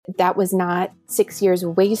that was not 6 years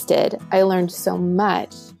wasted. I learned so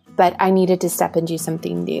much, but I needed to step and do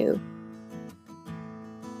something new.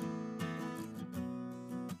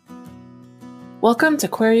 Welcome to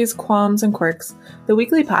Queries, Qualms, and Quirks, the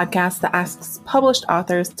weekly podcast that asks published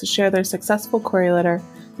authors to share their successful query letter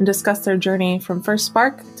and discuss their journey from first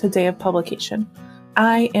spark to day of publication.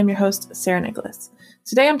 I am your host, Sarah Nicholas.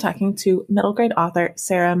 Today I'm talking to middle grade author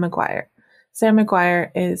Sarah McGuire. Sarah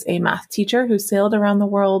McGuire is a math teacher who sailed around the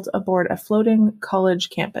world aboard a floating college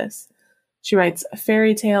campus. She writes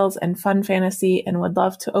fairy tales and fun fantasy and would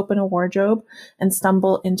love to open a wardrobe and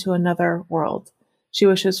stumble into another world. She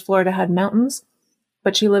wishes Florida had mountains,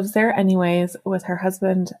 but she lives there anyways with her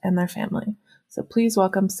husband and their family. So please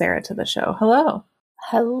welcome Sarah to the show. Hello.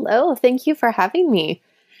 Hello. Thank you for having me.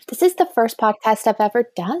 This is the first podcast I've ever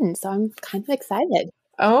done, so I'm kind of excited.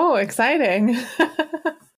 Oh, exciting.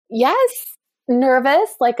 Yes.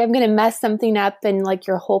 Nervous, like I'm going to mess something up and like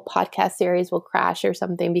your whole podcast series will crash or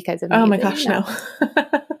something because of me. Oh my gosh, no.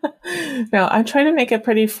 No, I'm trying to make it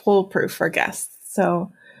pretty foolproof for guests. So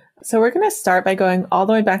we're going to start by going all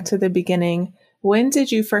the way back to the beginning. When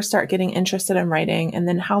did you first start getting interested in writing? And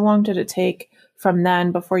then how long did it take from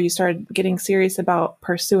then before you started getting serious about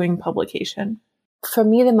pursuing publication? For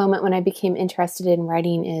me, the moment when I became interested in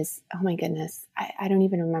writing is, oh my goodness, I don't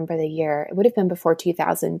even remember the year. It would have been before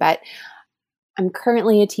 2000, but I'm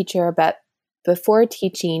currently a teacher. But before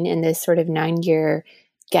teaching, in this sort of 9-year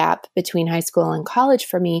gap between high school and college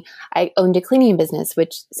for me, I owned a cleaning business,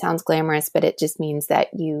 which sounds glamorous, but it just means that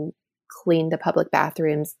you clean the public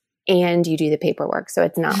bathrooms and you do the paperwork. So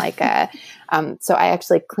it's not like so I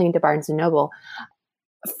actually cleaned a Barnes & Noble.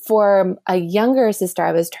 For a younger sister,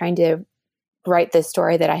 I was trying to write this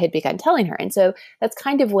story that I had begun telling her. And so that's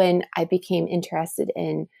kind of when I became interested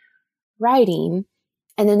in writing.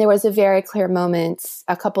 And then there was a very clear moment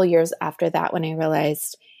a couple years after that when I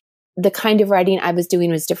realized the kind of writing I was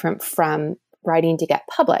doing was different from writing to get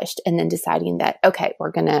published, and then deciding that, okay,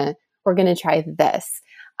 we're gonna try this.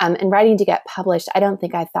 And writing to get published, I don't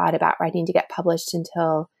think I thought about writing to get published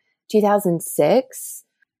until 2006.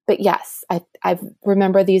 But yes, I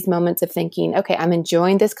remember these moments of thinking, okay, I'm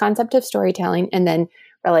enjoying this concept of storytelling, and then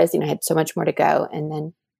realizing I had so much more to go, and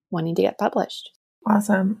then wanting to get published.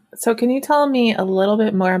 Awesome. So can you tell me a little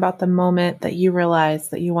bit more about the moment that you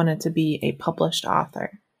realized that you wanted to be a published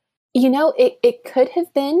author? You know, it could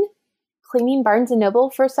have been cleaning Barnes & Noble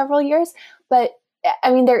for several years, but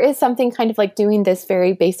I mean, there is something kind of like doing this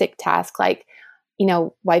very basic task, like, you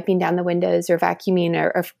know, wiping down the windows or vacuuming,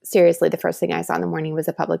 or seriously, the first thing I saw in the morning was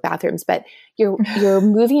the public bathrooms. But you're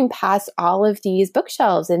moving past all of these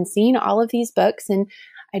bookshelves and seeing all of these books, and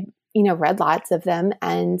I, read lots of them.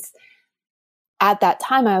 And at that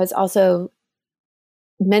time, I was also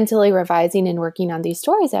mentally revising and working on these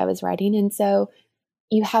stories I was writing, and so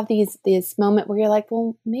you have this moment where you're like,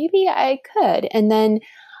 well, maybe I could. And then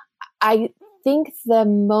I think the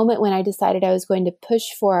moment when I decided I was going to push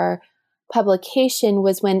for publication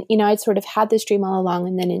was when, I'd sort of had this dream all along.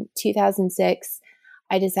 And then in 2006,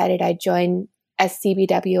 I decided I'd join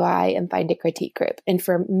SCBWI and find a critique group. And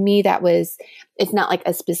for me, it's not like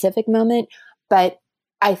a specific moment, but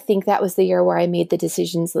I think that was the year where I made the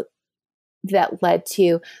decisions that led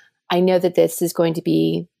to, I know that this is going to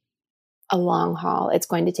be a long haul. It's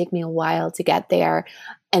going to take me a while to get there.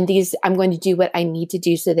 And I'm going to do what I need to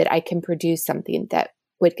do so that I can produce something that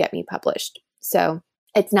would get me published. So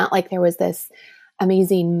it's not like there was this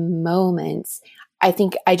amazing moment. I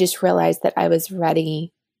think I just realized that I was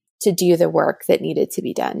ready to do the work that needed to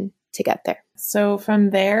be done to get there. So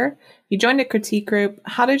from there, you joined a critique group.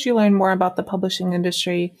 How did you learn more about the publishing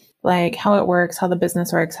industry, like how it works, how the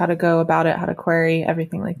business works, how to go about it, how to query,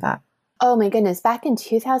 everything like that? Oh my goodness, back in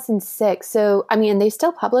 2006. So, I mean, they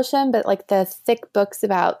still publish them, but like the thick books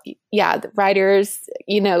about, the writer's,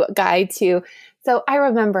 guide to. So I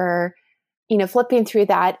remember, flipping through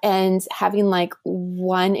that and having like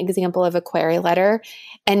one example of a query letter,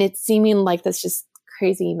 and it seeming like this just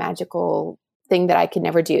crazy magical thing that I could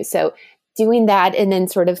never do. So doing that, and then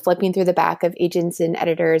sort of flipping through the back of agents and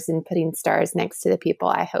editors and putting stars next to the people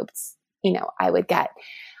I hoped, I would get.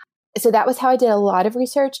 So that was how I did a lot of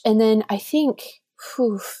research. And then I think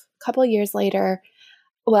a couple of years later,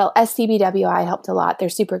 SCBWI helped a lot. They're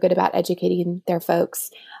super good about educating their folks.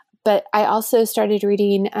 But I also started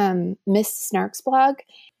reading Miss Snark's blog.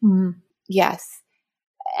 Mm-hmm. Yes.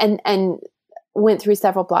 And went through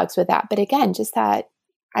several blogs with that. But again, just that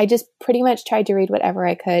I just pretty much tried to read whatever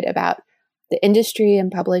I could about the industry and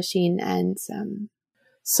publishing. And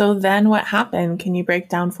so then what happened? Can you break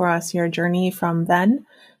down for us your journey from then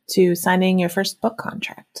to signing your first book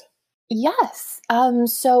contract? Yes.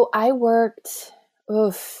 So I worked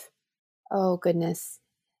Oof. Oh, goodness.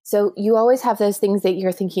 So you always have those things that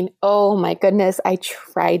you're thinking, oh my goodness, I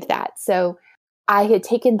tried that. So I had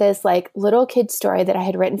taken this like little kid story that I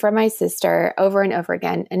had written for my sister over and over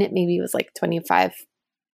again, and it maybe was like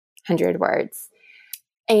 2,500 words,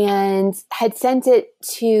 and had sent it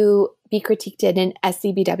to be critiqued at an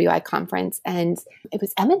SCBWI conference. And it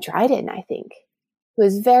was Emma Dryden, I think, who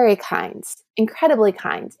was very kind, incredibly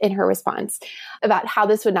kind in her response about how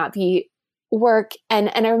this would not be work.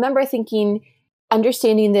 And I remember thinking,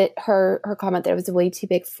 understanding that her comment that it was way too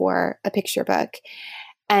big for a picture book.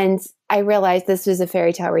 And I realized this was a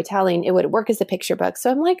fairy tale retelling. It would work as a picture book.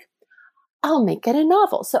 So I'm like, I'll make it a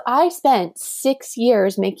novel. So I spent 6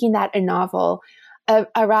 years making that a novel,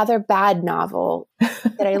 a rather bad novel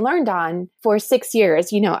that I learned on for 6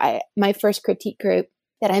 years. My first critique group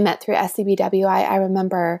that I met through SCBWI, I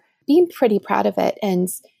remember being pretty proud of it. And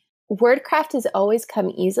wordcraft has always come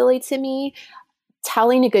easily to me.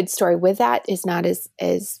 Telling a good story with that is not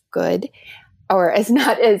as good, or is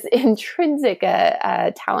not as intrinsic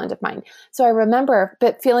a talent of mine. So I remember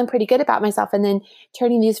feeling pretty good about myself, and then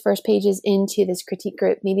turning these first pages into this critique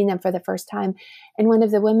group, meeting them for the first time. And one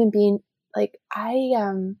of the women being like,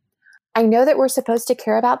 I know that we're supposed to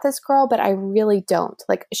care about this girl, but I really don't.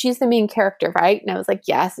 Like, she's the main character, right? And I was like,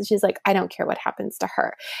 yes. And she's like, I don't care what happens to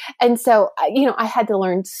her. And so, I had to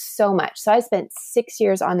learn so much. So I spent 6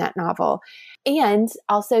 years on that novel, and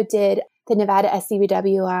also did the Nevada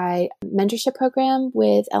SCBWI mentorship program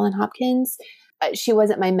with Ellen Hopkins. She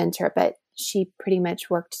wasn't my mentor, but she pretty much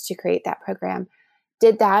worked to create that program.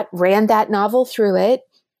 Did that, ran that novel through it.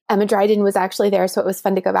 Emma Dryden was actually there, so it was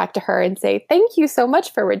fun to go back to her and say, thank you so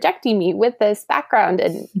much for rejecting me with this background,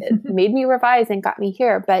 and it made me revise and got me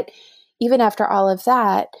here. But even after all of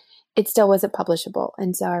that, it still wasn't publishable.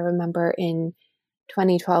 And so I remember in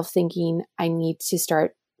 2012 thinking, I need to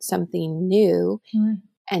start something new,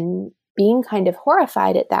 and being kind of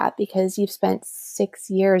horrified at that, because you've spent 6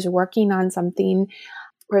 years working on something.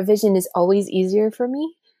 Revision is always easier for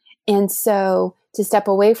me. And so to step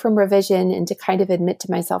away from revision and to kind of admit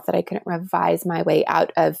to myself that I couldn't revise my way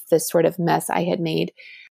out of this sort of mess I had made.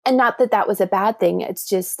 And not that that was a bad thing. It's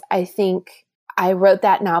just, I think I wrote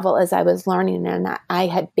that novel as I was learning, and I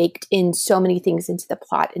had baked in so many things into the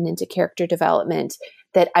plot and into character development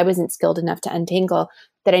that I wasn't skilled enough to untangle,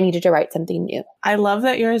 that I needed to write something new. I love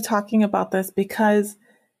that you're talking about this, because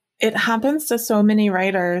it happens to so many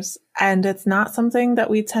writers, and it's not something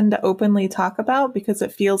that we tend to openly talk about because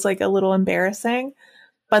it feels like a little embarrassing.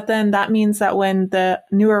 But then that means that when the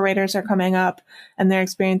newer writers are coming up and they're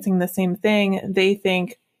experiencing the same thing, they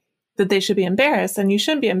think that they should be embarrassed, and you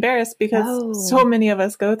shouldn't be embarrassed, because so many of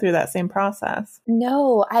us go through that same process.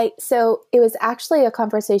 No, so it was actually a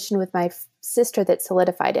conversation with my sister that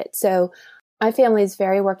solidified it. So my family is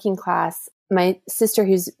very working class. My sister,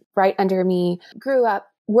 who's right under me, grew up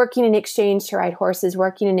working in exchange to ride horses,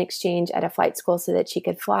 working in exchange at a flight school so that she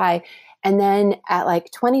could fly. And then at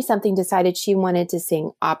like 20 something decided she wanted to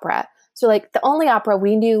sing opera. So like the only opera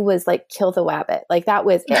we knew was like Kill the Wabbit. Like that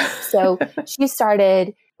was it. So she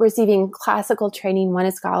started receiving classical training, won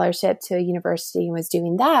a scholarship to a university, and was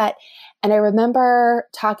doing that. And I remember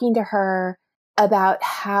talking to her about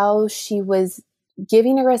how she was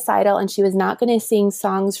giving a recital and she was not going to sing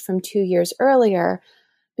songs from 2 years earlier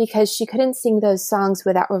because she couldn't sing those songs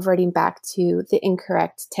without reverting back to the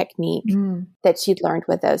incorrect technique that she'd learned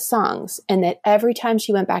with those songs. And that every time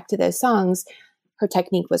she went back to those songs, her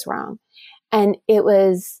technique was wrong. And it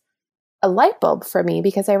was a light bulb for me,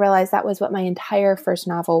 because I realized that was what my entire first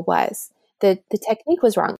novel was. The technique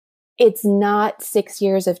was wrong. It's not 6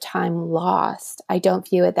 years of time lost. I don't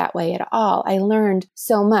view it that way at all. I learned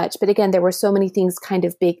so much. But again, there were so many things kind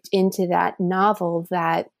of baked into that novel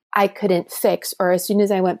that I couldn't fix. Or as soon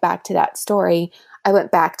as I went back to that story, I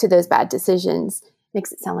went back to those bad decisions.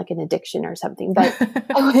 Makes it sound like an addiction or something. But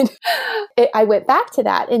I went back to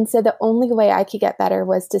that. And so the only way I could get better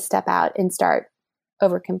was to step out and start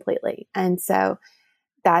over completely. And so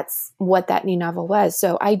that's what that new novel was.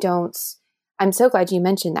 So I'm so glad you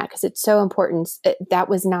mentioned that, because it's so important. That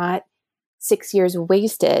was not 6 years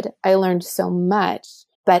wasted. I learned so much,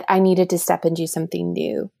 but I needed to step and do something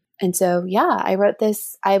new. And so, yeah, I wrote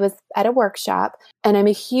this. I was at a workshop, and I'm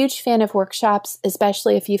a huge fan of workshops,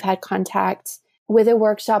 especially if you've had contact with a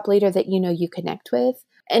workshop leader that you connect with.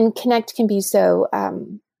 And connect can be so,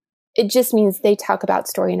 it just means they talk about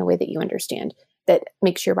story in a way that you understand, that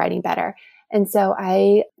makes your writing better. And so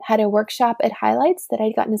I had a workshop at Highlights that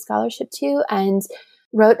I'd gotten a scholarship to, and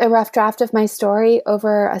wrote a rough draft of my story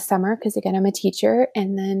over a summer, because again, I'm a teacher.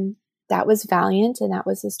 And then that was Valiant, and that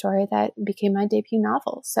was the story that became my debut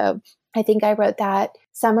novel. So I think I wrote that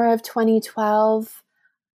summer of 2012.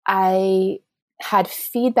 I had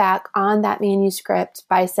feedback on that manuscript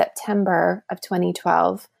by September of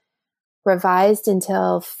 2012, revised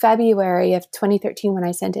until February of 2013 when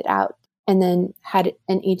I sent it out, and then had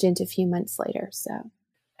an agent a few months later.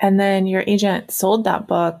 And then your agent sold that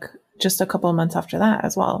book just a couple of months after that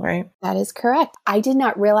as well, right? That is correct. I did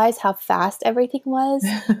not realize how fast everything was.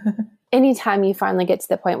 Anytime you finally get to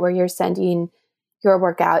the point where you're sending your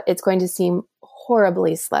work out, it's going to seem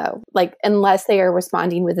horribly slow. Like, unless they are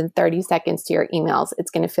responding within 30 seconds to your emails,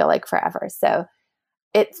 it's going to feel like forever. So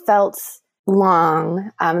it felt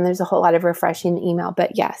long. There's a whole lot of refreshing email,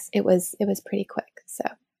 but yes, it was pretty quick. So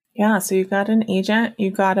yeah, so you got an agent,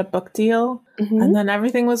 you got a book deal, and then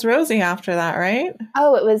everything was rosy after that, right?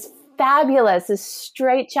 Oh, it was fabulous. A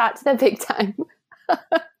straight shot to the big time.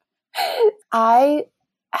 I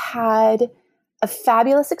had a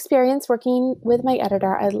fabulous experience working with my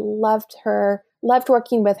editor. I loved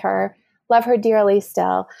working with her, love her dearly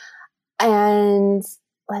still. And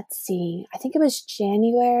let's see, I think it was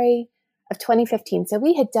January of 2015. So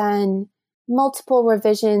we had done multiple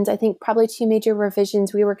revisions, I think probably 2 major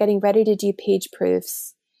revisions. We were getting ready to do page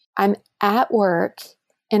proofs. I'm at work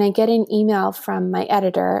and I get an email from my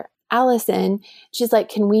editor, Allison. She's like,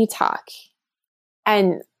 "Can we talk?"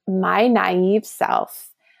 And my naive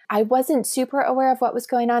self, I wasn't super aware of what was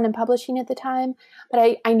going on in publishing at the time,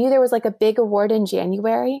 but I knew there was like a big award in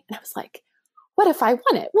January. And I was like, what if I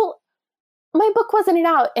won it? Well, my book wasn't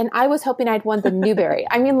out and I was hoping I'd won the Newbery.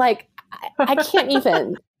 I mean, like, I can't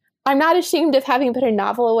even. I'm not ashamed of having put a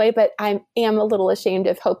novel away, but I am a little ashamed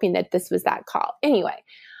of hoping that this was that call. Anyway,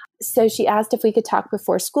 so she asked if we could talk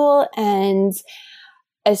before school. And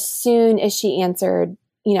as soon as she answered,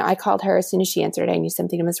 I called her. As soon as she answered, I knew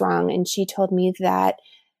something was wrong. And she told me that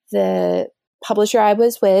the publisher I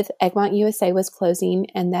was with, Egmont USA, was closing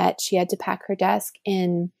and that she had to pack her desk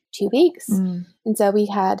in 2 weeks. And so we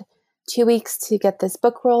had 2 weeks to get this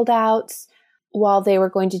book rolled out. While they were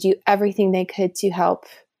going to do everything they could to help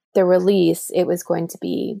the release, it was going to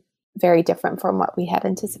be very different from what we had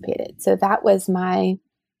anticipated. So that was my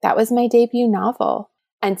debut novel.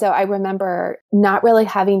 And so I remember not really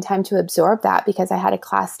having time to absorb that because I had a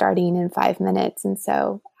class starting in 5 minutes. And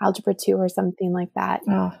so Algebra 2 or something like that.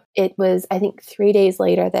 Oh. It was, I think, 3 days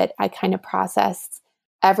later that I kind of processed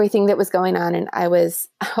everything that was going on. And I was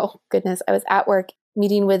at work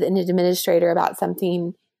meeting with an administrator about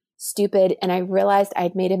something stupid. And I realized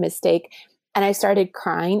I'd made a mistake and I started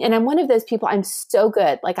crying. And I'm one of those people, I'm so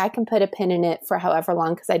good. Like, I can put a pin in it for however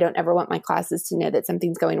long because I don't ever want my classes to know that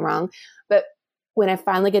something's going wrong. But when I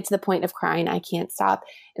finally get to the point of crying, I can't stop.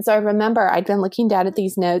 And so I remember I'd been looking down at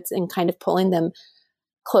these notes and kind of pulling them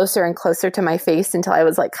closer and closer to my face until I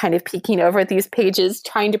was like kind of peeking over these pages,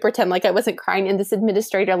 trying to pretend like I wasn't crying. And this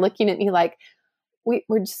administrator looking at me like,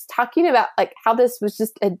 we're just talking about like how this was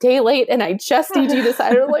just a day late and I just need you to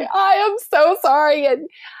decide. I was like, I am so sorry.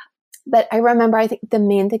 But I remember, I think the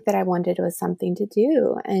main thing that I wanted was something to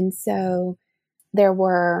do. And so there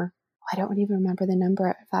were, I don't even remember the number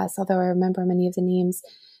of us, although I remember many of the names,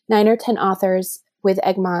 9 or 10 authors with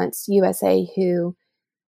Egmont USA who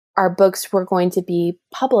our books were going to be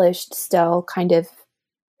published still kind of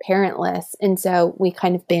parentless. And so we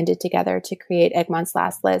kind of banded together to create Egmont's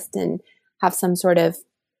Last List and have some sort of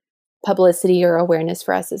publicity or awareness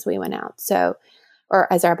for us as we went out. So,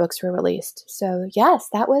 or as our books were released. So yes,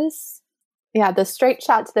 that was, the straight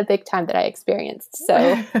shot to the big time that I experienced.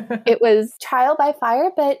 So it was trial by fire,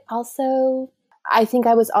 but also I think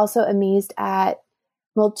I was also amazed at,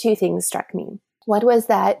 2 things struck me. One was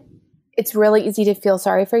that it's really easy to feel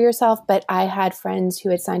sorry for yourself, but I had friends who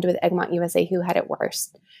had signed with Egmont USA who had it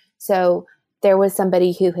worse. So there was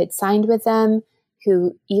somebody who had signed with them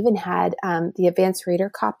who even had the advanced reader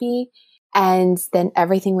copy, and then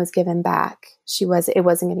everything was given back. It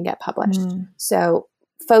wasn't going to get published. So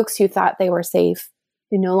folks who thought they were safe,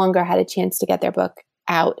 who no longer had a chance to get their book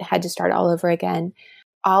out, had to start all over again.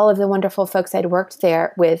 All of the wonderful folks I'd worked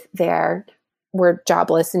there with were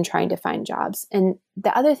jobless and trying to find jobs. And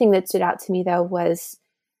the other thing that stood out to me, though, was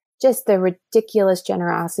just the ridiculous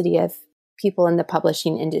generosity of people in the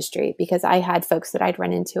publishing industry, because I had folks that I'd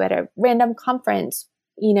run into at a random conference,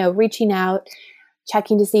 reaching out,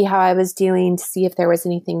 checking to see how I was doing, to see if there was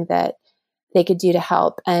anything that they could do to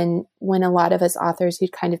help. And when a lot of us authors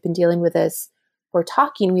who'd kind of been dealing with this were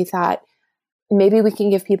talking, we thought maybe we can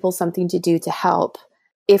give people something to do to help.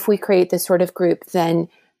 If we create this sort of group, then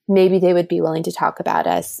maybe they would be willing to talk about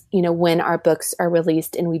us, when our books are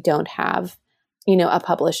released and we don't have, a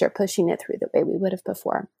publisher pushing it through the way we would have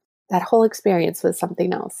before. That whole experience was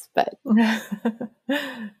something else, but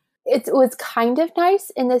it was kind of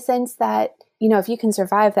nice in the sense that, you know, if you can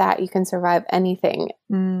survive that, you can survive anything.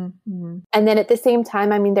 Mm-hmm. And then at the same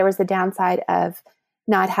time, I mean, there was the downside of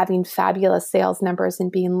not having fabulous sales numbers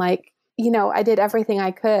and being like, you know, I did everything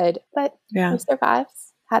I could, but we survived,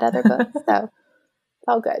 had other books. So it's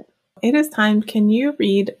all good. It is time. Can you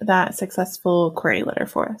read that successful query letter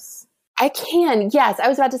for us? I can. Yes. I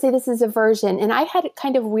was about to say this is a version, and I had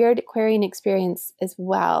kind of weird querying experience as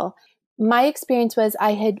well. My experience was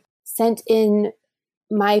I had sent in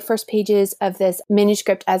my first pages of this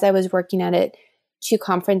manuscript as I was working at it to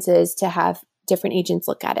conferences to have different agents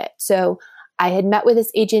look at it. So I had met with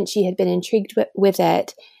this agent. She had been intrigued with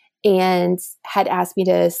it and had asked me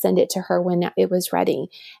to send it to her when it was ready.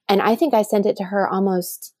 And I think I sent it to her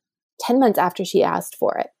almost 10 months after she asked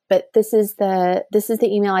for it. But this is the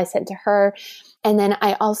email I sent to her. And then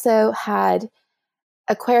I also had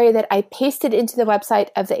a query that I pasted into the website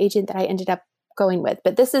of the agent that I ended up going with.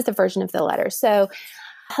 But this is the version of the letter. So,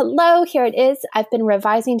 hello, here it is. I've been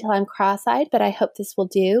revising till I'm cross-eyed, but I hope this will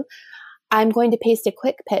do. I'm going to paste a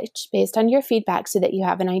quick pitch based on your feedback so that you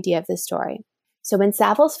have an idea of the story. So when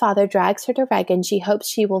Savil's father drags her to Regan, she hopes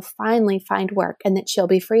she will finally find work and that she'll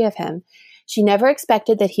be free of him. She never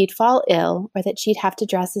expected that he'd fall ill or that she'd have to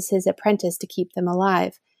dress as his apprentice to keep them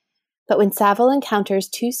alive. But when Savil encounters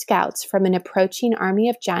two scouts from an approaching army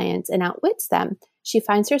of giants and outwits them, she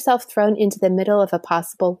finds herself thrown into the middle of a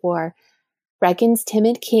possible war. Regan's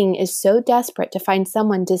timid king is so desperate to find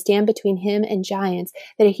someone to stand between him and giants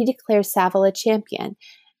that he declares Savil a champion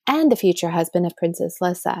and the future husband of Princess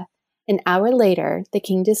Lissa. An hour later, the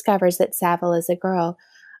king discovers that Savil is a girl.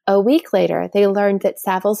 A week later, they learned that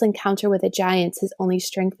Savil's encounter with the giants has only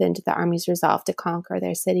strengthened the army's resolve to conquer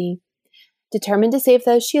their city. Determined to save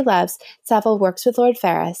those she loves, Savil works with Lord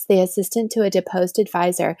Ferris, the assistant to a deposed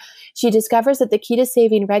advisor. She discovers that the key to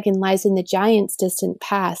saving Regan lies in the giants' distant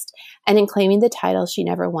past and in claiming the title she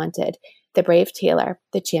never wanted, the brave tailor,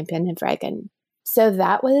 the champion of Regan. So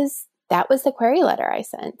that was the query letter I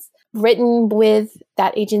sent, written with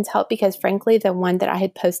that agent's help, because frankly, the one that I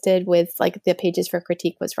had posted with like the pages for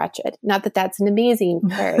critique was wretched. Not that that's an amazing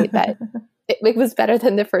query, but it was better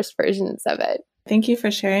than the first versions of it. Thank you for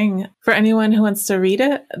sharing. For anyone who wants to read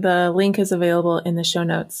it, the link is available in the show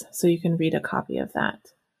notes, so you can read a copy of that.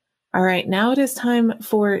 All right, now it is time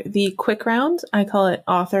for the quick round. I call it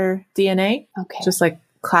author DNA. Okay. Just like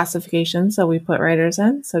classification, so we put writers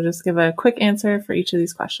in. So just give a quick answer for each of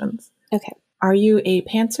these questions. Okay. Are you a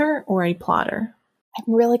pantser or a plotter?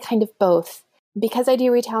 I'm really kind of both. Because I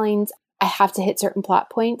do retellings, I have to hit certain plot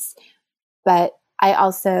points, but I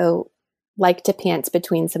also like to pants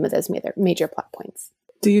between some of those major plot points.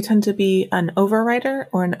 Do you tend to be an overwriter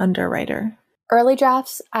or an underwriter? Early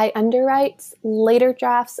drafts, I underwrite. Later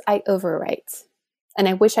drafts, I overwrite. And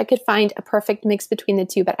I wish I could find a perfect mix between the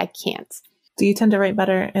two, but I can't. Do you tend to write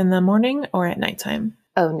better in the morning or at nighttime?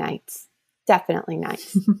 Oh, nights. Definitely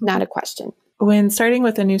nights. Not a question. When starting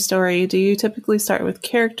with a new story, do you typically start with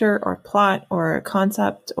character or plot or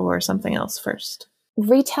concept or something else first?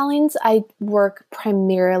 Retellings, I work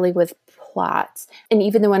primarily with plots. And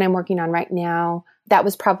even the one I'm working on right now, that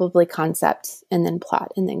was probably concept and then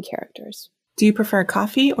plot and then characters. Do you prefer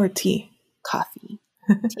coffee or tea? Coffee.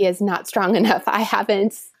 Tea is not strong enough.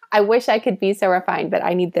 I wish I could be so refined, but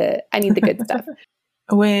I need the good stuff.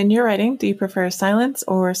 When you're writing, do you prefer silence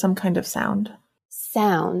or some kind of sound?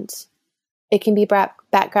 Sound. It can be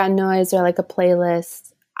background noise or like a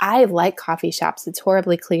playlist. I like coffee shops. It's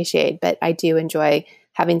horribly cliched, but I do enjoy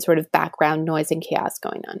having sort of background noise and chaos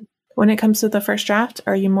going on. When it comes to the first draft,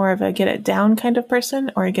 are you more of a get it down kind of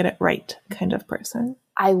person or a get it right kind of person?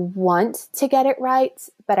 I want to get it right,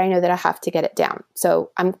 but I know that I have to get it down.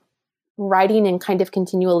 So I'm writing and kind of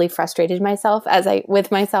continually frustrated with myself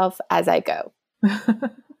as I go.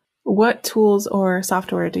 What tools or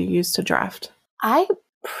software do you use to draft? I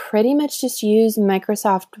pretty much just use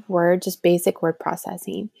Microsoft Word, just basic word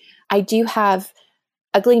processing. I do have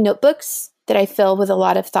ugly notebooks that I fill with a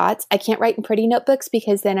lot of thoughts. I can't write in pretty notebooks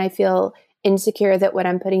because then I feel insecure that what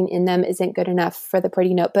I'm putting in them isn't good enough for the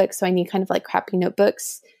pretty notebook. So I need kind of like crappy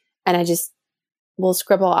notebooks, and I just will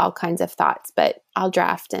scribble all kinds of thoughts, but I'll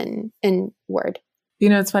draft in Word. You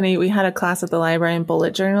know, it's funny. We had a class at the library in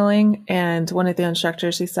bullet journaling, and one of the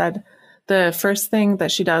instructors, she said the first thing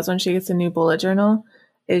that she does when she gets a new bullet journal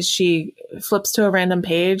is she flips to a random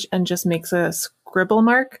page and just makes a scribble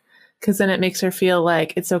mark, because then it makes her feel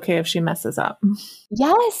like it's okay if she messes up.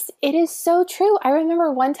 Yes, it is so true. I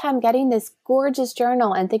remember one time getting this gorgeous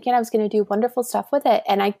journal and thinking I was going to do wonderful stuff with it,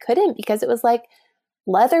 and I couldn't because it was like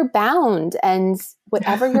leather bound, and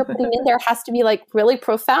whatever you're putting in there has to be like really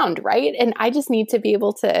profound, right? And I just need to be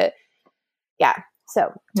able to,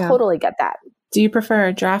 So totally get that. Do you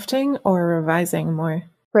prefer drafting or revising more?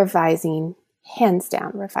 Revising, hands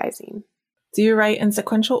down, revising. Do you write in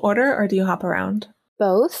sequential order or do you hop around?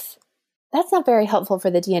 Both. That's not very helpful for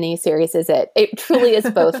the DNA series, is it? It truly is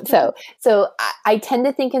both. So I tend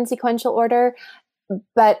to think in sequential order,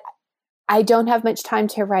 but I don't have much time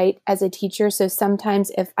to write as a teacher. So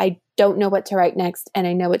sometimes if I don't know what to write next and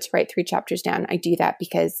I know what to write 3 chapters down, I do that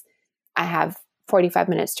because I have 45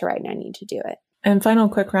 minutes to write and I need to do it. And final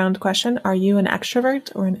quick round question. Are you an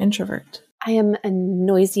extrovert or an introvert? I am a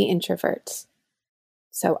noisy introvert.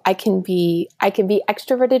 So I can be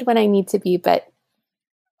extroverted when I need to be, but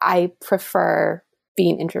I prefer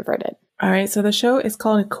being introverted. All right. So the show is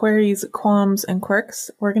called Queries, Qualms, and Quirks.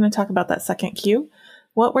 We're going to talk about that second Q.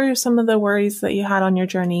 What were some of the worries that you had on your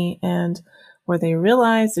journey, and were they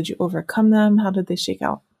realized? Did you overcome them? How did they shake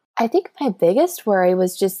out? I think my biggest worry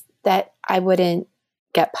was just that I wouldn't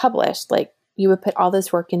get published. Like, you would put all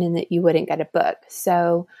this work in and that you wouldn't get a book.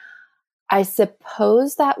 So I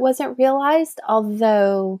suppose that wasn't realized,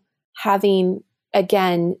 although having,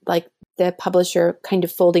 again, like the publisher kind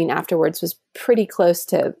of folding afterwards was pretty close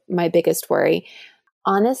to my biggest worry.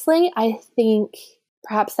 Honestly, I think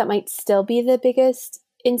perhaps that might still be the biggest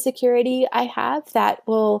insecurity I have, that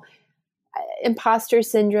will imposter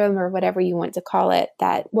syndrome or whatever you want to call it,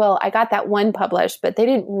 that, well, I got that one published, but they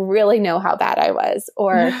didn't really know how bad I was.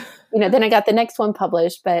 Or, then I got the next one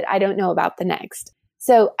published, but I don't know about the next.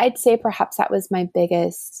 So I'd say perhaps that was my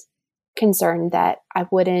biggest concern, that I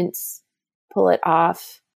wouldn't pull it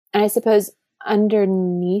off. And I suppose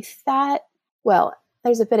underneath that, well,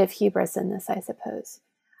 there's a bit of hubris in this, I suppose.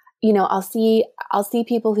 I'll see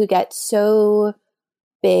people who get so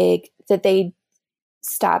big that they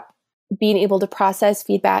stop being able to process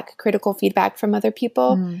feedback, critical feedback from other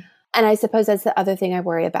people. Mm. And I suppose that's the other thing I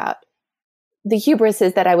worry about. The hubris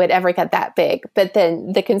is that I would ever get that big. But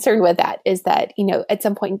then the concern with that is that, at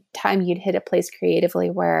some point in time, you'd hit a place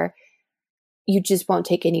creatively where you just won't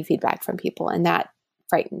take any feedback from people. And that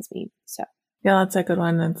frightens me. So. Yeah, that's a good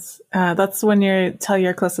one. That's when you tell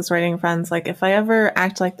your closest writing friends, like, if I ever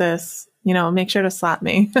act like this, make sure to slap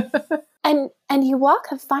me. And you walk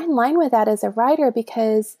a fine line with that as a writer,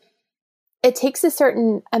 because it takes a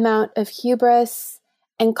certain amount of hubris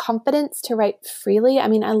and confidence to write freely. I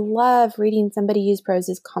mean, I love reading somebody use prose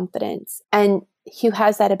as confidence, and who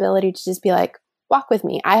has that ability to just be like, walk with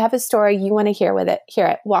me. I have a story. You want to hear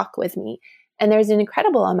it, walk with me. And there's an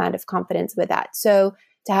incredible amount of confidence with that. So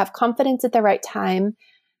to have confidence at the right time,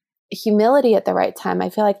 humility at the right time, I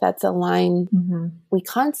feel like that's a line we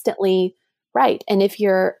constantly write. And if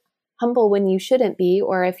you're humble when you shouldn't be,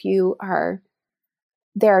 or if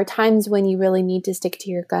there are times when you really need to stick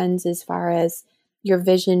to your guns as far as your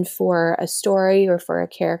vision for a story or for a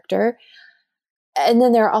character. And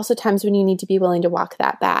then there are also times when you need to be willing to walk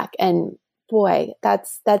that back. And boy,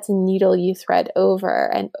 that's a needle you thread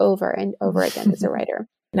over and over and over again as a writer.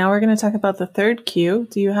 Now we're going to talk about the third Q.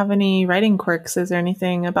 Do you have any writing quirks? Is there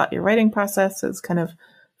anything about your writing process that's kind of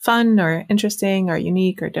fun or interesting or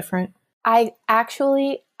unique or different? I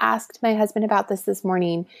actually asked my husband about this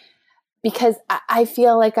morning, because I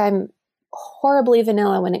feel like I'm horribly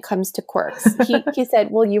vanilla when it comes to quirks. He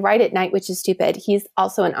said, well, you write at night, which is stupid. He's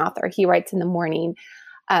also an author. He writes in the morning.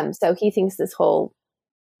 So he thinks this whole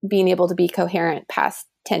being able to be coherent past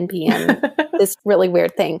 10 p.m., this really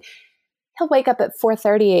weird thing. He'll wake up at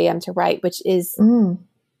 4:30 a.m. to write, which is, who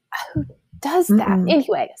does that?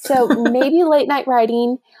 Anyway, so maybe late night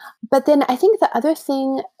writing. But then I think the other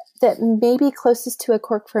thing that may be closest to a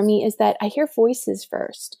quirk for me is that I hear voices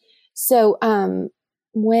first. So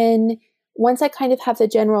once I kind of have the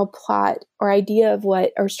general plot or idea of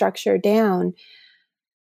or structure down,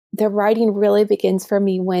 the writing really begins for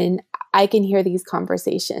me when I can hear these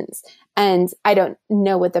conversations. And I don't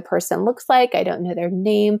know what the person looks like. I don't know their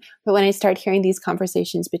name. But when I start hearing these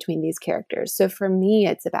conversations between these characters, so for me,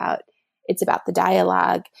 it's about the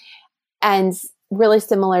dialogue. And really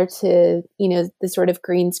similar to, the sort of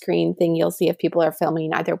green screen thing you'll see if people are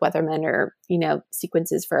filming either Weathermen or,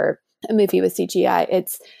 sequences for a movie with CGI.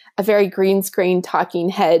 It's a very green screen talking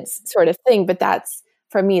heads sort of thing. But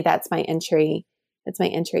for me, that's my entry. That's my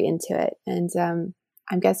entry into it. And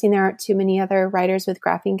I'm guessing there aren't too many other writers with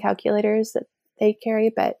graphing calculators that they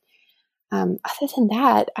carry. But other than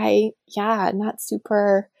that, not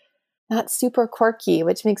super quirky,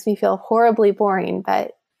 which makes me feel horribly boring,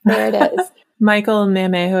 but there it is. Michael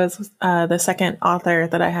Mame, who is the second author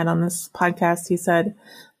that I had on this podcast, he said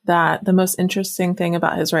that the most interesting thing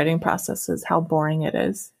about his writing process is how boring it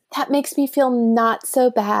is. That makes me feel not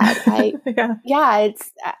so bad. I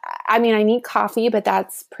need coffee, but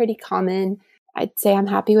that's pretty common. I'd say I'm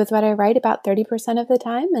happy with what I write about 30% of the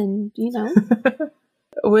time. And,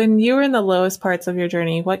 When you were in the lowest parts of your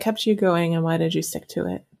journey, what kept you going and why did you stick to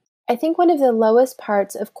it? I think one of the lowest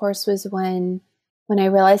parts, of course, was when I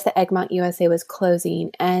realized that Egmont USA was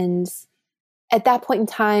closing. And at that point in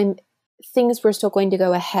time, things were still going to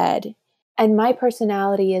go ahead. And my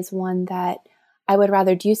personality is one that I would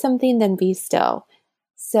rather do something than be still.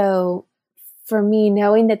 So for me,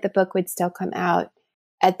 knowing that the book would still come out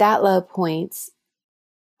at that low point,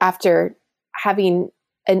 after having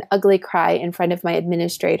an ugly cry in front of my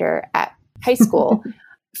administrator at high school,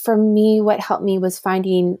 for me, what helped me was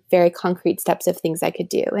finding very concrete steps of things I could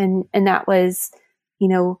do. And that was,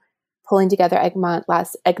 pulling together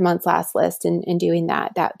Egmont's last list and doing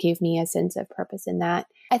that. That gave me a sense of purpose in that.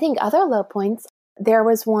 I think other low points, there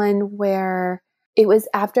was one where it was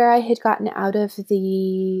after I had gotten out of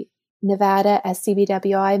the Nevada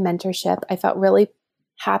SCBWI mentorship. I felt really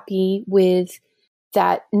happy with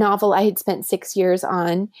that novel I had spent 6 years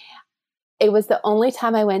on. It was the only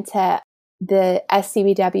time I went to the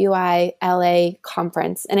SCBWI LA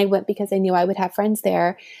conference. And I went because I knew I would have friends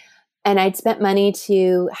there. And I'd spent money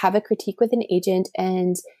to have a critique with an agent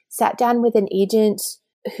and sat down with an agent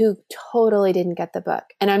who totally didn't get the book.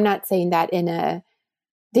 And I'm not saying that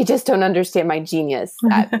they just don't understand my genius.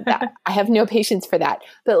 I have no patience for that.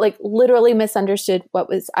 But literally misunderstood what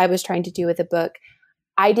I was trying to do with the book.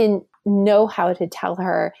 I didn't know how to tell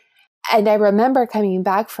her. And I remember coming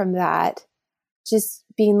back from that, just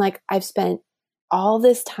being like, I've spent all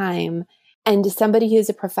this time, and somebody who's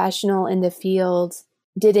a professional in the field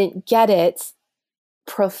didn't get it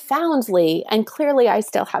profoundly. And clearly I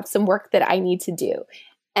still have some work that I need to do.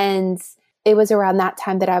 And it was around that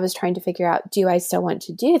time that I was trying to figure out, do I still want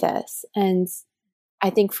to do this? And I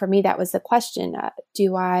think for me, that was the question.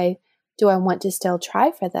 Do I want to still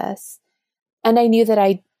try for this? And I knew that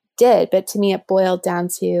I did, but to me, it boiled down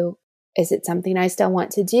to, is it something I still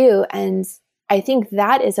want to do? And I think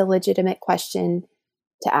that is a legitimate question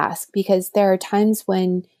to ask, because there are times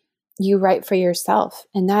when you write for yourself,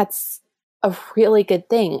 and that's a really good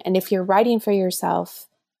thing. And if you're writing for yourself,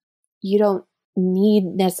 you don't need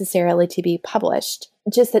necessarily to be published,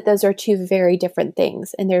 just that those are two very different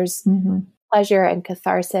things. And there's pleasure and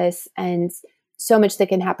catharsis and so much that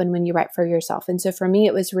can happen when you write for yourself. And so for me,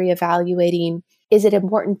 it was reevaluating, is it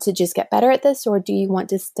important to just get better at this, or do you want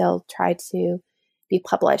to still try to be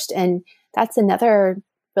published? And that's another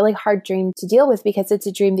really hard dream to deal with, because it's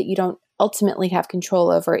a dream that you don't ultimately have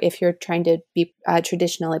control over if you're trying to be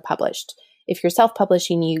traditionally published. If you're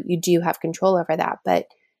self-publishing, you do have control over that. But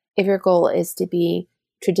if your goal is to be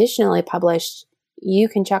traditionally published, you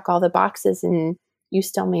can check all the boxes and you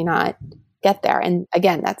still may not get there. And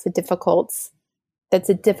again, that's a difficult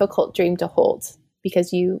dream to hold,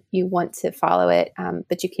 because you want to follow it,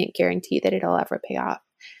 but you can't guarantee that it'll ever pay off.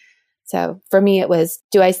 So for me, it was,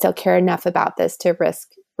 do I still care enough about this to risk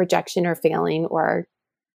rejection or failing?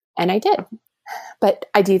 And I did. But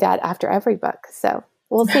I do that after every book. So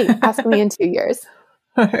we'll see. Ask me in 2 years.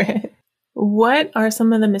 All right. What are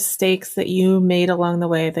some of the mistakes that you made along the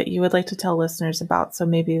way that you would like to tell listeners about, so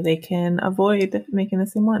maybe they can avoid making the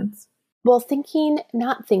same ones? Well,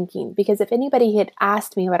 not thinking, because if anybody had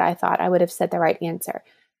asked me what I thought, I would have said the right answer.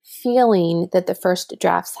 Feeling that the first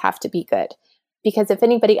drafts have to be good. Because if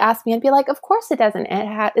anybody asked me, I'd be like, of course it doesn't.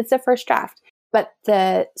 It's the first draft. But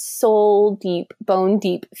the soul deep, bone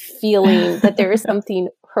deep feeling that there is something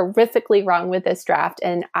horrifically wrong with this draft,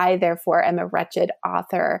 and I therefore am a wretched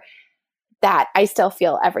author, that I still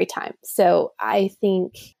feel every time. So I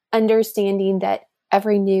think understanding that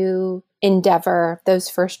every new endeavor, those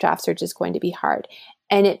first drafts are just going to be hard.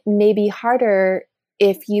 And it may be harder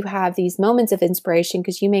if you have these moments of inspiration,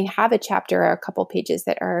 because you may have a chapter or a couple pages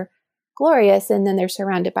that are glorious, and then they're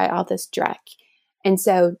surrounded by all this dreck. And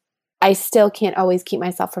so I still can't always keep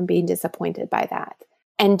myself from being disappointed by that.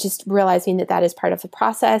 And just realizing that that is part of the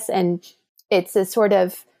process, and it's a sort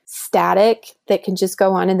of static that can just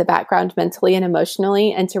go on in the background mentally and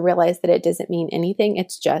emotionally, and to realize that it doesn't mean anything.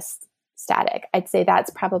 It's just static. I'd say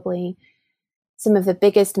that's probably some of the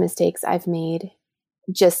biggest mistakes I've made,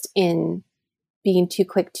 just in being too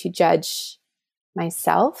quick to judge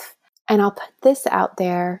myself. And I'll put this out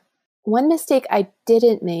there. One mistake I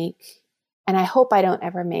didn't make, and I hope I don't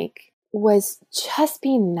ever make, was just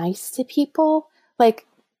being nice to people.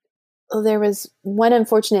 There was one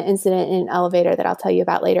unfortunate incident in an elevator that I'll tell you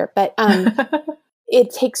about later, but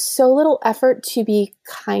it takes so little effort to be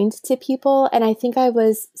kind to people. And I think I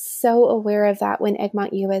was so aware of that when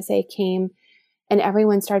Egmont USA came and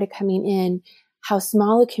everyone started coming in. how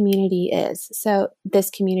small a community is. So this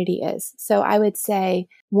community is. So I would say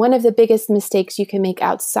one of the biggest mistakes you can make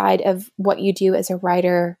outside of what you do as a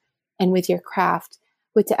writer and with your craft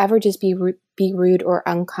would to ever just be rude or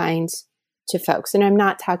unkind to folks. And I'm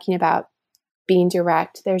not talking about being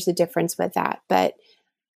direct. There's a difference with that. But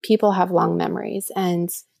people have long memories. And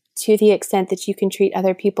to the extent that you can treat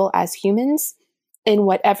other people as humans in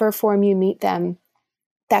whatever form you meet them,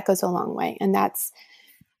 that goes a long way. And that's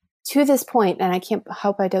to this point, and I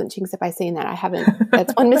hope I don't jinx it by saying that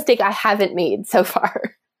that's one mistake I haven't made so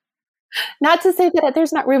far. Not to say that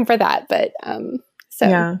there's not room for that, but so.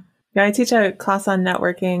 Yeah, I teach a class on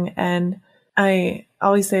networking, and I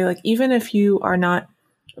always say, like, even if you are not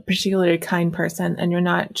a particularly kind person and you're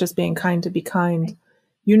not just being kind to be kind,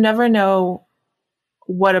 you never know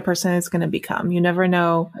what a person is going to become. You never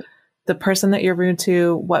know the person that you're rude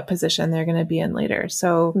to, what position they're going to be in later.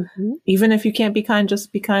 So even if you can't be kind,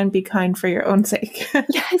 just be kind for your own sake.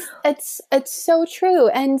 Yes, it's so true.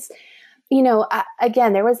 And,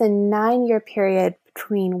 again, there was a 9-year period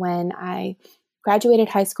between when I graduated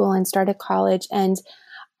high school and started college, and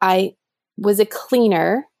I was a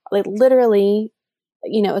cleaner, like literally,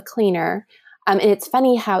 a cleaner. And it's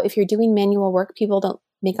funny how if you're doing manual work, people don't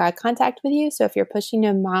make eye contact with you. So if you're pushing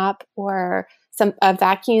a mop or a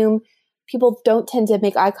vacuum, people don't tend to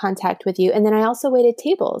make eye contact with you. And then I also waited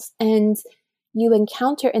tables, and you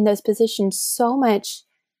encounter in those positions so much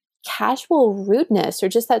casual rudeness, or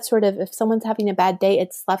just that sort of, if someone's having a bad day,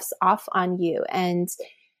 it sloughs off on you. And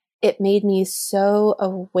it made me so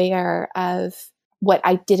aware of what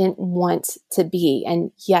I didn't want to be.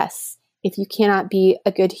 And yes, if you cannot be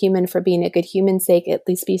a good human for being a good human's sake, at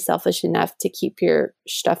least be selfish enough to keep your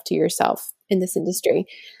stuff to yourself in this industry.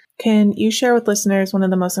 Can you share with listeners one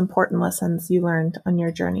of the most important lessons you learned on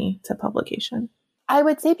your journey to publication? I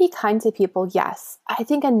would say be kind to people, yes. I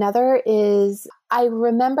think another is, I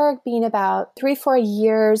remember being about 3-4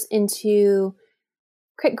 years into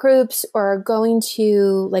crit groups or going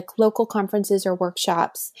to like local conferences or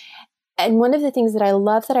workshops. And one of the things that I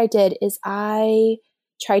love that I did is I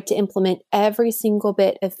tried to implement every single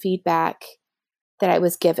bit of feedback that I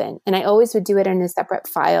was given. And I always would do it in a separate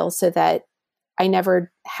file so that I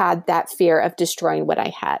never had that fear of destroying what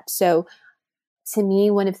I had. So to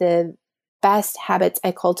me, one of the best habits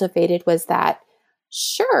I cultivated was that,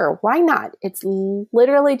 sure, why not? It's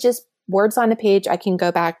literally just words on a page. I can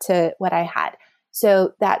go back to what I had.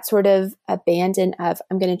 So that sort of abandon of,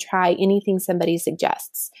 I'm going to try anything somebody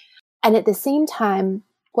suggests. And at the same time,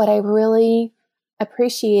 what I really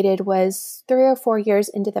appreciated was 3 or 4 years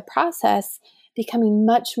into the process, becoming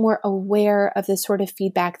much more aware of the sort of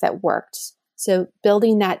feedback that worked. So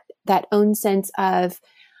building that own sense of,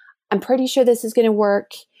 I'm pretty sure this is going to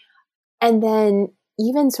work. And then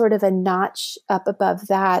even sort of a notch up above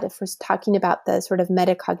that, if we're talking about the sort of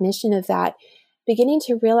metacognition of that, beginning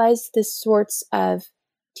to realize the sorts of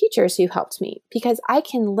teachers who helped me. Because I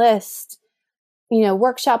can list,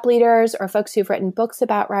 workshop leaders or folks who've written books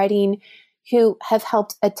about writing who have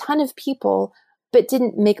helped a ton of people, but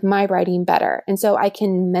didn't make my writing better. And so I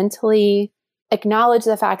can mentally acknowledge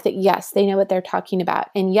the fact that, yes, they know what they're talking about.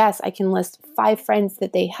 And yes, I can list 5 friends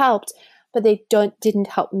that they helped, but they didn't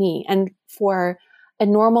help me. And for a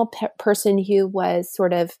normal person who was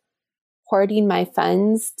sort of hoarding my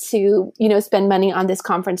funds to, spend money on this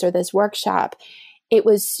conference or this workshop, it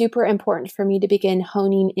was super important for me to begin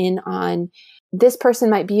honing in on, this person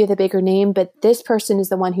might be the bigger name, but this person is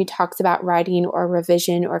the one who talks about writing or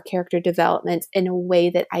revision or character development in a way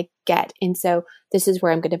that I get. And so this is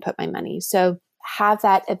where I'm going to put my money. So have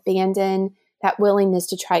that abandon, that willingness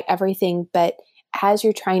to try everything. But as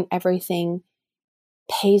you're trying everything,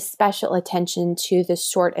 pay special attention to the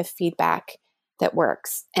sort of feedback that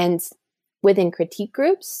works. And within critique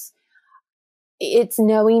groups, it's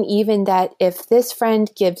knowing even that if this friend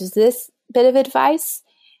gives this bit of advice,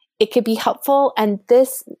 it could be helpful, and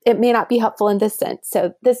it may not be helpful in this sense.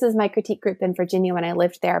 So this is my critique group in Virginia when I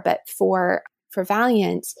lived there. But for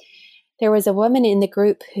Valiant, there was a woman in the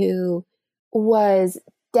group who was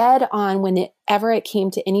dead on whenever it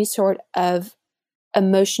came to any sort of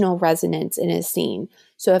emotional resonance in a scene.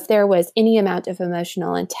 So if there was any amount of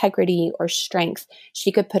emotional integrity or strength,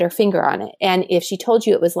 she could put her finger on it. And if she told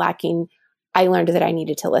you it was lacking, I learned that I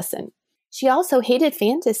needed to listen. She also hated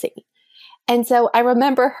fantasy. And so I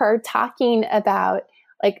remember her talking about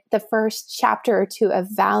like the first chapter or 2 of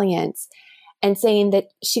Valiant and saying that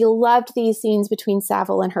she loved these scenes between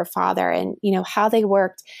Savile and her father and, how they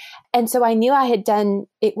worked. And so I knew I had done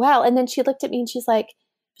it well. And then she looked at me and she's like,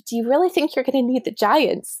 do you really think you're going to need the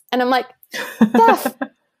giants? And I'm like, Steph,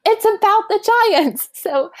 it's about the giants.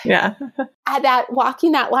 So yeah, at that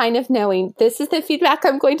walking that line of knowing this is the feedback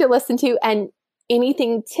I'm going to listen to, and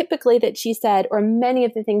anything typically that she said, or many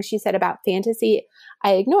of the things she said about fantasy,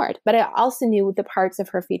 I ignored. But I also knew the parts of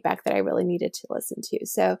her feedback that I really needed to listen to.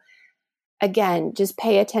 So again, just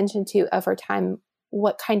pay attention to over time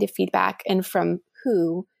what kind of feedback and from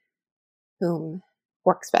whom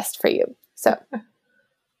works best for you. So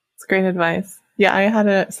it's great advice. Yeah, I had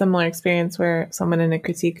a similar experience where someone in a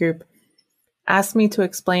critique group asked me to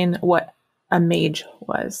explain what a mage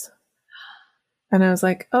was. And I was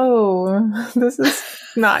like, oh, this is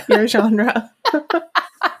not your genre.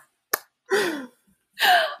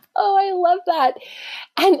 Oh, I love that.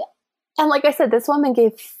 And like I said, this woman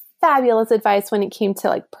gave fabulous advice when it came to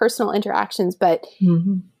like personal interactions, but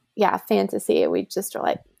yeah, fantasy, we just were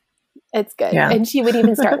like, it's good. Yeah. And she would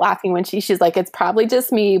even start laughing when she's like, it's probably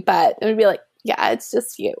just me, but it would be like, yeah, it's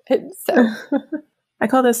just you. And so I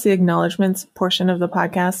call this the acknowledgments portion of the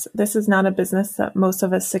podcast. This is not a business that most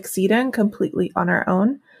of us succeed in completely on our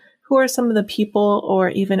own. Who are some of the people or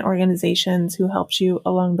even organizations who helped you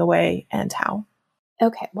along the way, and how?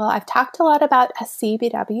 Okay, well, I've talked a lot about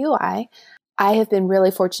SCBWI. I have been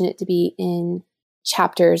really fortunate to be in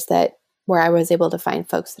chapters where I was able to find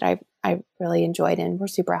folks that I really enjoyed and were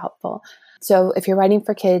super helpful. So if you're writing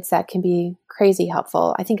for kids, that can be crazy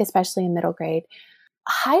helpful, I think, especially in middle grade.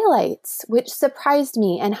 Highlights, which surprised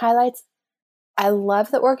me, and Highlights, I love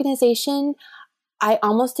the organization. I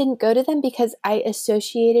almost didn't go to them because I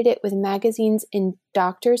associated it with magazines in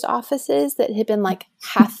doctors' offices that had been like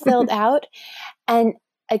half filled out. And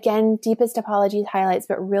again, deepest apologies, Highlights,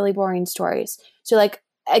 but really boring stories. So like,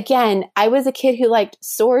 again, I was a kid who liked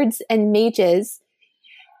swords and mages.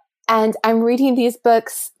 And I'm reading these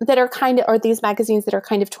books that are or these magazines that are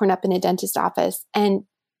kind of torn up in a dentist office. And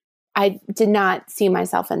I did not see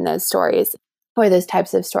myself in those stories or those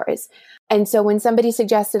types of stories. And so when somebody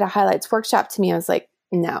suggested a Highlights workshop to me, I was like,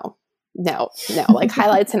 no. Like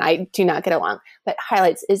Highlights and I do not get along. But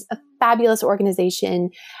Highlights is a fabulous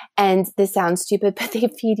organization. And this sounds stupid, but they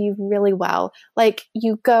feed you really well. Like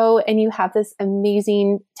you go and you have this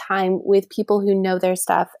amazing time with people who know their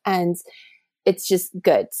stuff, and it's just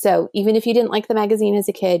good. So even if you didn't like the magazine as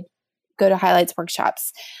a kid, go to Highlights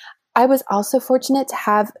workshops. I was also fortunate to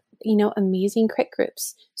have, amazing crit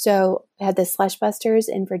groups. So I had the Slush Busters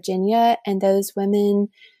in Virginia, and those women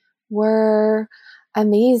were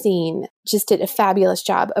amazing, just did a fabulous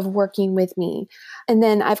job of working with me. And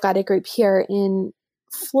then I've got a group here in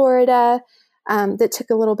Florida that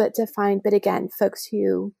took a little bit to find, but again, folks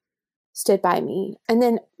who stood by me. And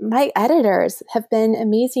then my editors have been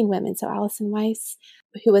amazing women. So Allison Weiss,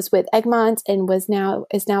 who was with Egmont and is now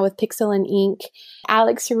with Pixel and Ink.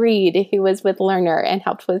 Alex Reed, who was with Learner and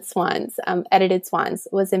helped with Swans, edited Swans,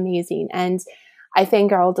 was amazing. And I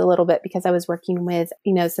fangirled a little bit because I was working with,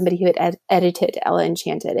 somebody who had edited Ella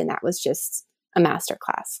Enchanted, and that was just a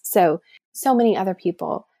masterclass. So many other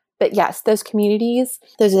people. But yes, those communities,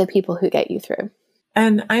 those are the people who get you through.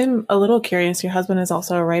 And I'm a little curious, your husband is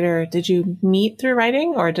also a writer. Did you meet through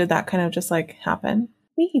writing, or did that kind of just like happen?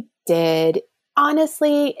 We did.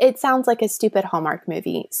 Honestly, it sounds like a stupid Hallmark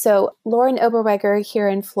movie. So Lauren Oberweger here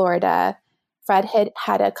in Florida, Fred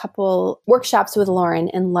had a couple workshops with Lauren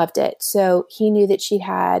and loved it. So he knew that she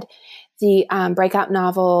had the breakout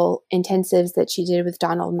novel intensives that she did with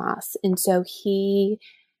Donald Moss. And so he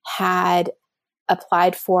had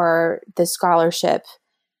applied for the scholarship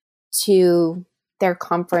to their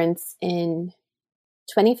conference in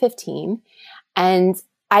 2015. And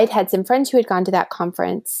I'd had some friends who had gone to that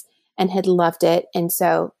conference and had loved it. And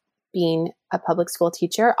so being a public school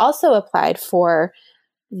teacher, also applied for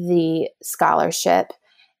the scholarship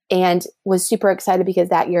and was super excited because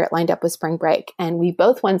that year it lined up with spring break. And we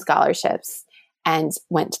both won scholarships and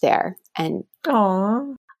went there. And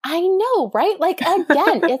Aww. I know, right? Like,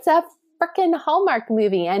 again, it's a freaking Hallmark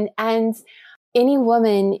movie. And any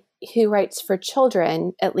woman who writes for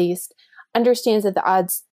children, at least, understands that the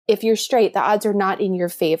odds, if you're straight, the odds are not in your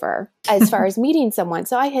favor as far as meeting someone.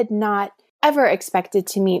 So I had not ever expected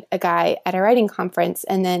to meet a guy at a writing conference.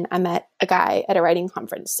 And then I met a guy at a writing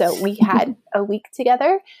conference. So we had a week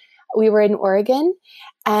together. We were in Oregon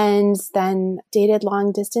and then dated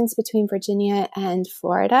long distance between Virginia and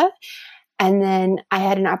Florida. And then I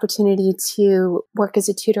had an opportunity to work as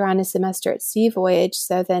a tutor on a semester at Sea Voyage.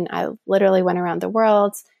 So then I literally went around the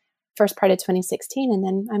world, first part of 2016, and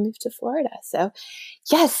then I moved to Florida. So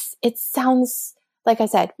yes, it sounds, like I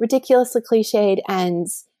said, ridiculously cliched,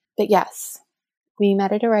 but yes, we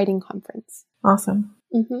met at a writing conference. Awesome.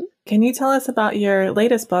 Mm-hmm. Can you tell us about your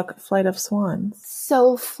latest book, Flight of Swans?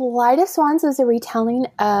 So Flight of Swans is a retelling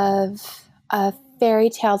of a fairy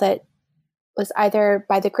tale that was either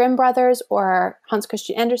by the Grimm brothers or Hans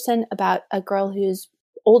Christian Andersen about a girl whose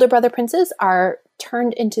older brother princes are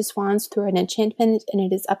turned into swans through an enchantment, and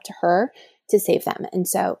it is up to her to save them. And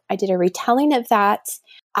so I did a retelling of that.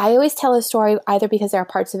 I always tell a story either because there are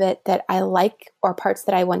parts of it that I like or parts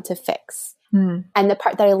that I want to fix. And the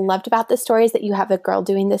part that I loved about the story is that you have a girl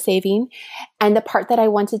doing the saving. And the part that I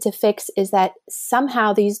wanted to fix is that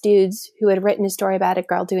somehow these dudes who had written a story about a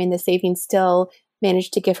girl doing the saving still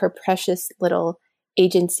managed to give her precious little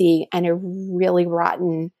agency and a really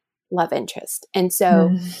rotten love interest. And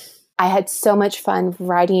so I had so much fun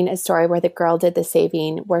writing a story where the girl did the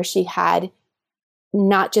saving, where she had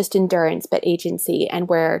not just endurance, but agency, and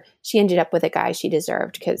where she ended up with a guy she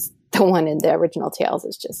deserved, because the one in the original tales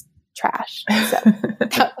is just trash. So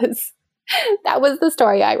that was the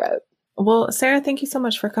story I wrote. Well, Sarah, thank you so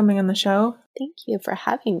much for coming on the show. Thank you for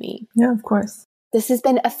having me. Yeah, of course. This has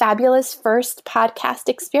been a fabulous first podcast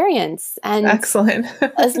experience. And excellent.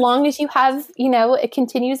 As long as you have, it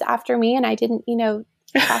continues after me and I didn't,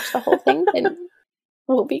 trash the whole thing, then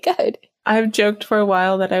we'll be good. I've joked for a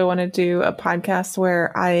while that I want to do a podcast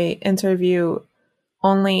where I interview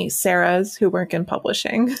only Sarahs who work in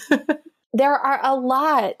publishing. There are a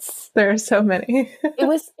lot. There are so many. It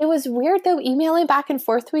was weird though, emailing back and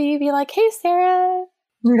forth with you, be like, "Hey, Sarah."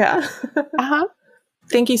 Yeah. Uh-huh.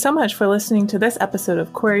 Thank you so much for listening to this episode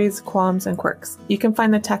of Queries, Qualms, and Quirks. You can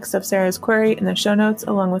find the text of Sarah's query in the show notes,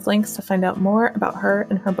 along with links to find out more about her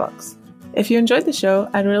and her books. If you enjoyed the show,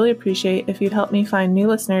 I'd really appreciate if you'd help me find new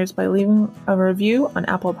listeners by leaving a review on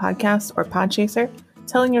Apple Podcasts or Podchaser,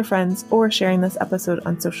 telling your friends, or sharing this episode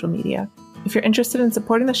on social media. If you're interested in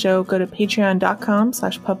supporting the show, go to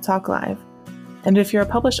patreon.com/pubtalklive. And if you're a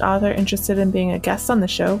published author interested in being a guest on the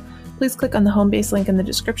show, please click on the home base link in the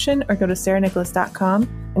description or go to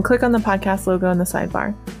sarahnicholas.com and click on the podcast logo in the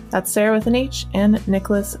sidebar. That's Sarah with an H and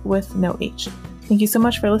Nicholas with no H. Thank you so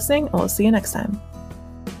much for listening, and we'll see you next time.